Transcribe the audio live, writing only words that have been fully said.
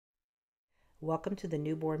Welcome to the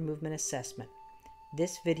Newborn Movement Assessment.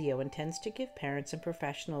 This video intends to give parents and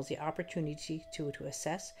professionals the opportunity to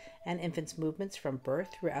assess an infant's movements from birth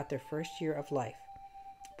throughout their first year of life.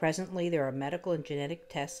 Presently, there are medical and genetic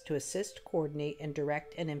tests to assist, coordinate, and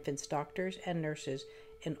direct an infant's doctors and nurses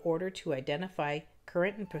in order to identify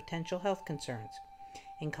current and potential health concerns.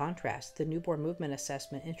 In contrast, the Newborn Movement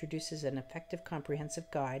Assessment introduces an effective comprehensive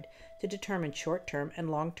guide to determine short-term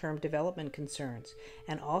and long-term development concerns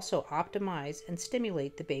and also optimize and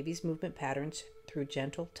stimulate the baby's movement patterns through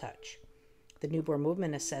gentle touch. The Newborn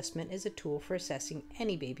Movement Assessment is a tool for assessing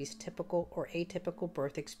any baby's typical or atypical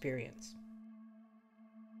birth experience.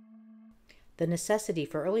 The necessity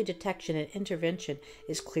for early detection and intervention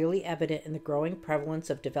is clearly evident in the growing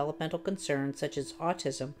prevalence of developmental concerns such as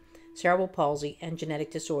autism, cerebral palsy, and genetic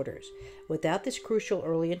disorders. Without this crucial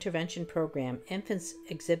early intervention program, infants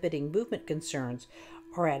exhibiting movement concerns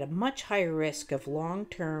are at a much higher risk of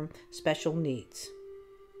long-term special needs.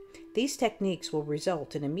 These techniques will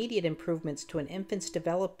result in immediate improvements to an infant's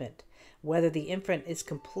development, whether the infant is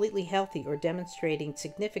completely healthy or demonstrating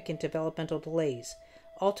significant developmental delays.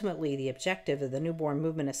 Ultimately, the objective of the Newborn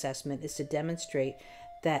Movement Assessment is to demonstrate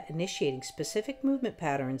that initiating specific movement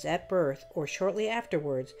patterns at birth or shortly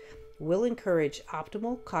afterwards will encourage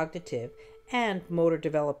optimal cognitive and motor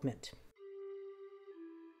development.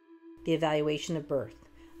 The evaluation of birth.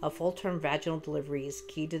 A full-term vaginal delivery is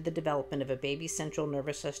key to the development of a baby's central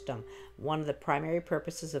nervous system. One of the primary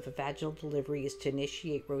purposes of a vaginal delivery is to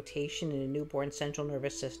initiate rotation in a newborn central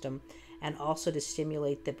nervous system and also to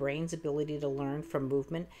stimulate the brain's ability to learn from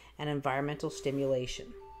movement and environmental stimulation.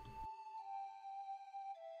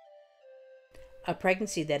 A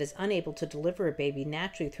pregnancy that is unable to deliver a baby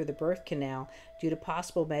naturally through the birth canal due to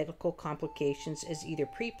possible medical complications is either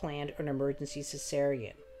pre-planned or an emergency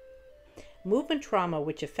cesarean. Movement trauma,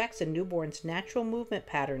 which affects a newborn's natural movement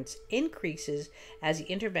patterns, increases as the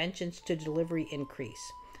interventions to delivery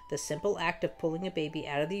increase. The simple act of pulling a baby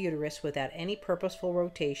out of the uterus without any purposeful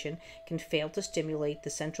rotation can fail to stimulate the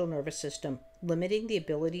central nervous system, limiting the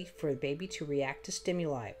ability for the baby to react to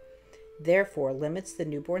stimuli. Therefore, limits the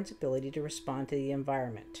newborn's ability to respond to the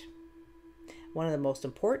environment. One of the most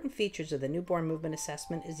important features of the Newborn Movement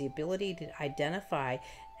Assessment is the ability to identify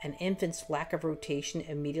an infant's lack of rotation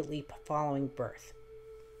immediately following birth.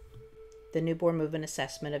 The Newborn Movement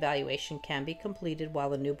Assessment evaluation can be completed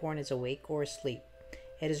while the newborn is awake or asleep.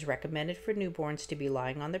 It is recommended for newborns to be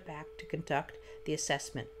lying on their back to conduct the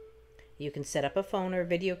assessment. You can set up a phone or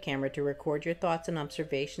video camera to record your thoughts and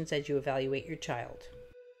observations as you evaluate your child.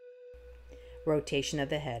 Rotation of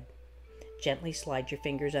the head. Gently slide your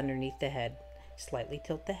fingers underneath the head. Slightly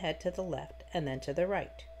tilt the head to the left and then to the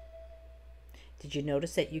right. Did you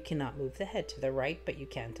notice that you cannot move the head to the right, but you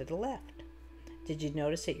can to the left? Did you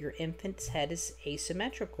notice that your infant's head is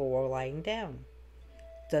asymmetrical while lying down?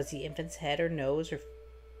 Does the infant's head or nose or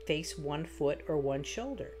face one foot or one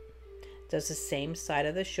shoulder? Does the same side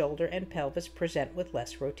of the shoulder and pelvis present with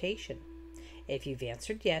less rotation? If you've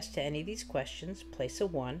answered yes to any of these questions, place a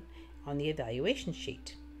 1 on the evaluation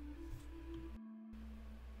sheet.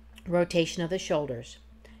 Rotation of the shoulders.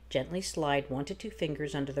 Gently slide 1 to 2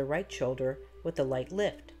 fingers under the right shoulder with a light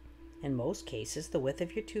lift. In most cases, the width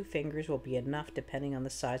of your 2 fingers will be enough depending on the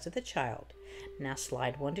size of the child. Now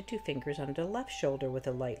slide 1 to 2 fingers under the left shoulder with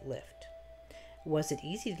a light lift. Was it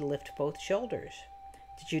easy to lift both shoulders?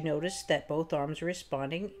 Did you notice that both arms are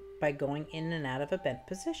responding by going in and out of a bent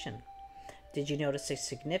position? Did you notice a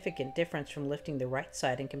significant difference from lifting the right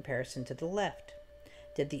side in comparison to the left?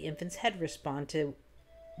 Did the infant's head respond to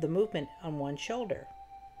the movement on one shoulder?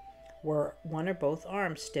 Were one or both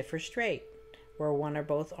arms stiff or straight? Were one or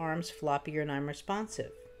both arms floppy or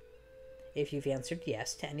non-responsive? If you've answered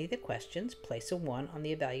yes to any of the questions, place a 1 on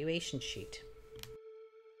the evaluation sheet.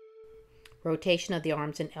 Rotation of the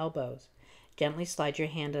arms and elbows. Gently slide your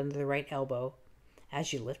hand under the right elbow.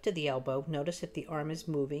 As you lift to the elbow, notice if the arm is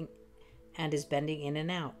moving and is bending in and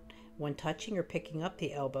out. When touching or picking up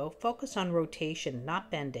the elbow, focus on rotation, not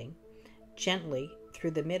bending, gently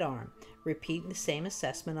through the mid-arm. Repeat the same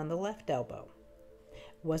assessment on the left elbow.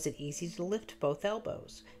 Was it easy to lift both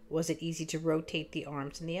elbows? Was it easy to rotate the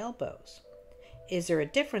arms and the elbows? Is there a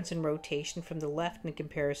difference in rotation from the left in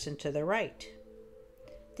comparison to the right?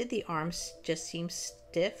 Did the arms just seem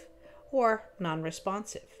stiff or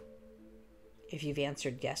non-responsive? If you've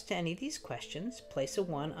answered yes to any of these questions, place a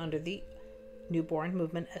 1 under the Newborn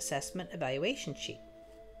Movement Assessment evaluation sheet.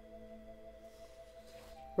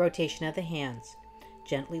 Rotation of the hands.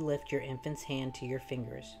 Gently lift your infant's hand to your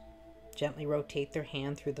fingers. Gently rotate their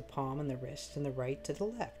hand through the palm and the wrist and the right to the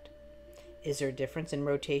left. Is there a difference in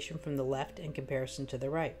rotation from the left in comparison to the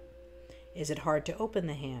right? Is it hard to open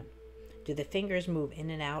the hand? Do the fingers move in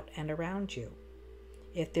and out and around you?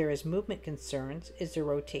 If there is movement concerns, is there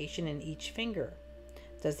rotation in each finger?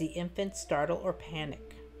 Does the infant startle or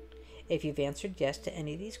panic? If you've answered yes to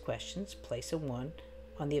any of these questions, place a 1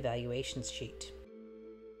 on the evaluation sheet.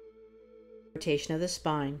 Rotation of the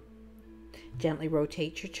spine. Gently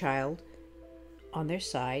rotate your child on their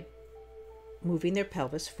side, moving their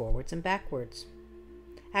pelvis forwards and backwards.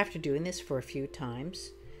 After doing this for a few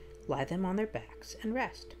times, lie them on their backs and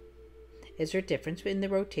rest. Is there a difference in the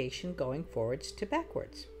rotation going forwards to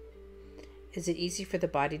backwards? Is it easy for the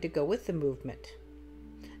body to go with the movement?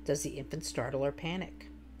 Does the infant startle or panic?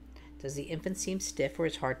 Does the infant seem stiff or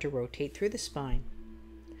is hard to rotate through the spine?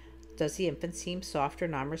 Does the infant seem soft or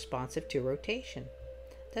non-responsive to rotation?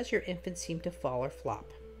 Does your infant seem to fall or flop?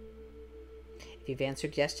 If you've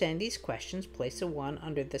answered yes to any of these questions, place a 1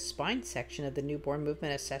 under the spine section of the Newborn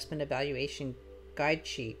Movement Assessment Evaluation Guide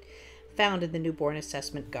sheet found in the Newborn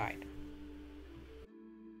Assessment Guide.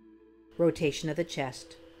 Rotation of the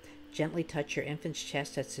chest. Gently touch your infant's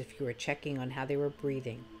chest as if you were checking on how they were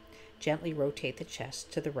breathing. Gently rotate the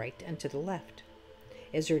chest to the right and to the left.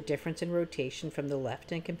 Is there a difference in rotation from the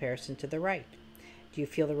left in comparison to the right? Do you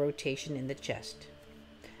feel the rotation in the chest?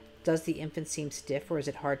 Does the infant seem stiff or is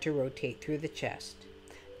it hard to rotate through the chest?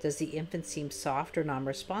 Does the infant seem soft or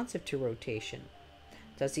non-responsive to rotation?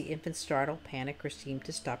 Does the infant startle, panic, or seem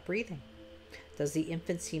to stop breathing? Does the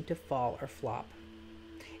infant seem to fall or flop?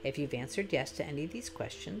 If you've answered yes to any of these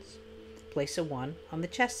questions, place a 1 on the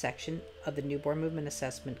chest section of the Newborn Movement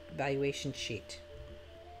Assessment Evaluation sheet.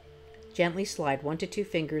 Gently slide 1 to 2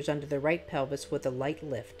 fingers under the right pelvis with a light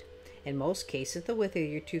lift. In most cases, the width of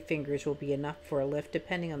your 2 fingers will be enough for a lift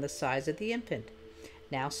depending on the size of the infant.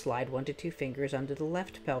 Now slide 1 to 2 fingers under the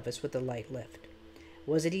left pelvis with a light lift.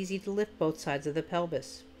 Was it easy to lift both sides of the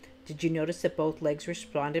pelvis? Did you notice that both legs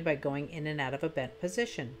responded by going in and out of a bent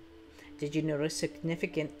position? Did you notice a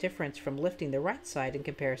significant difference from lifting the right side in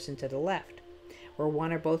comparison to the left? Were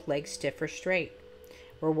one or both legs stiff or straight?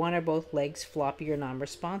 Were one or both legs floppy or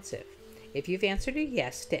non-responsive? If you've answered a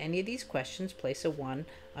yes to any of these questions, place a 1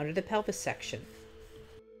 under the pelvis section.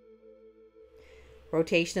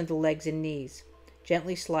 Rotation of the legs and knees.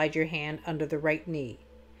 Gently slide your hand under the right knee.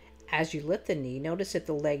 As you lift the knee, notice if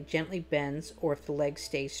the leg gently bends or if the leg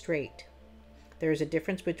stays straight. There is a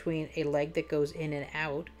difference between a leg that goes in and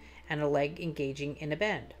out and a leg engaging in a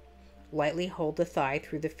bend. Lightly hold the thigh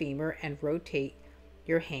through the femur and rotate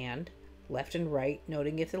your hand left and right,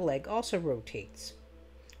 noting if the leg also rotates.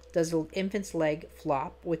 Does the infant's leg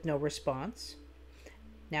flop with no response?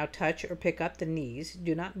 Now touch or pick up the knees.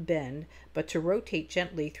 Do not bend, but to rotate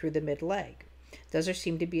gently through the mid-leg. Does there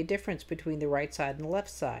seem to be a difference between the right side and the left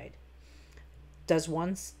side? Does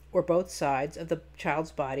one or both sides of the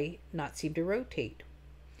child's body not seem to rotate?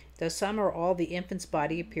 Does some or all the infant's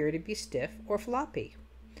body appear to be stiff or floppy?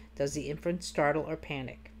 Does the infant startle or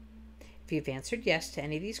panic? If you've answered yes to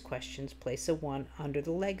any of these questions, place a 1 under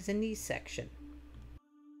the legs and knees section.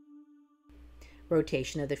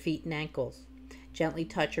 Rotation of the feet and ankles. Gently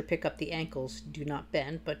touch or pick up the ankles. Do not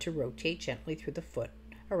bend, but to rotate gently through the foot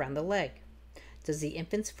around the leg. Does the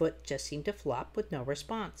infant's foot just seem to flop with no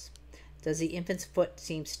response? Does the infant's foot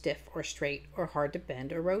seem stiff or straight or hard to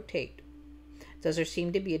bend or rotate? Does there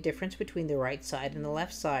seem to be a difference between the right side and the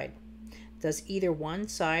left side? Does either one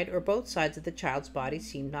side or both sides of the child's body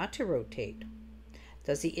seem not to rotate?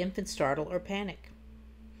 Does the infant startle or panic?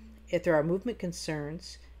 If there are movement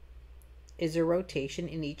concerns, is there rotation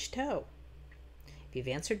in each toe? If you've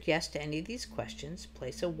answered yes to any of these questions,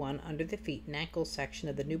 place a 1 under the feet and ankles section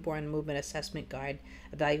of the Newborn Movement Assessment Guide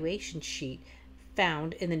evaluation sheet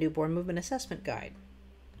found in the Newborn Movement Assessment Guide.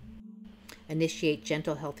 Initiate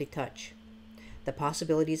gentle, healthy touch. The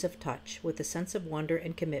possibilities of touch with a sense of wonder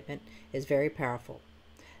and commitment is very powerful.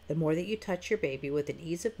 The more that you touch your baby with an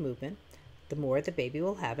ease of movement, the more the baby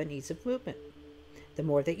will have an ease of movement. The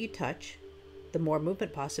more that you touch, the more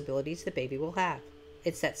movement possibilities the baby will have.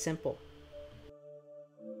 It's that simple.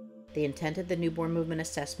 The intent of the Newborn Movement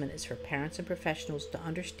Assessment is for parents and professionals to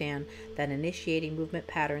understand that initiating movement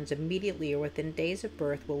patterns immediately or within days of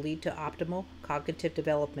birth will lead to optimal cognitive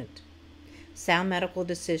development. Sound medical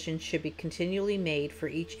decisions should be continually made for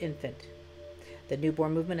each infant. The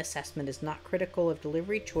Newborn Movement Assessment is not critical of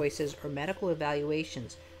delivery choices or medical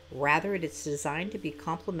evaluations. Rather, it is designed to be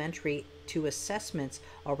complementary to assessments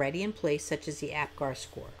already in place, such as the APGAR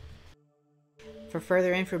score. For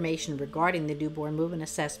further information regarding the Newborn Movement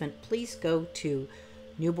Assessment, please go to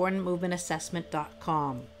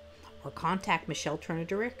newbornmovementassessment.com or contact Michelle Turner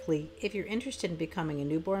directly if you're interested in becoming a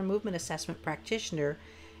Newborn Movement Assessment Practitioner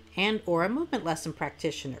and/or a Movement Lesson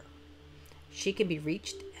Practitioner. She can be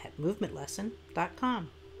reached at movementlesson.com.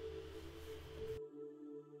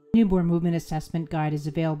 Newborn Movement Assessment Guide is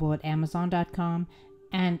available at Amazon.com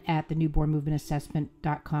and at the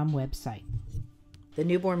newbornmovementassessment.com website. The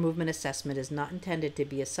newborn movement assessment is not intended to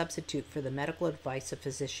be a substitute for the medical advice of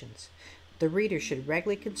physicians. The reader should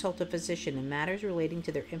regularly consult a physician in matters relating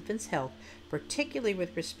to their infant's health, particularly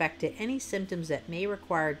with respect to any symptoms that may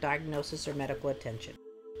require diagnosis or medical attention.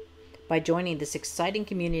 By joining this exciting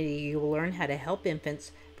community, you will learn how to help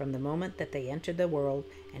infants from the moment that they enter the world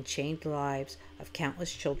and change the lives of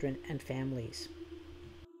countless children and families.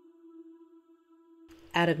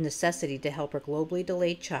 Out of necessity to help her globally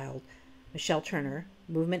delayed child, Michelle Turner,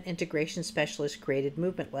 Movement Integration Specialist, created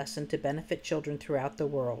Movement Lesson to benefit children throughout the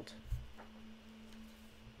world.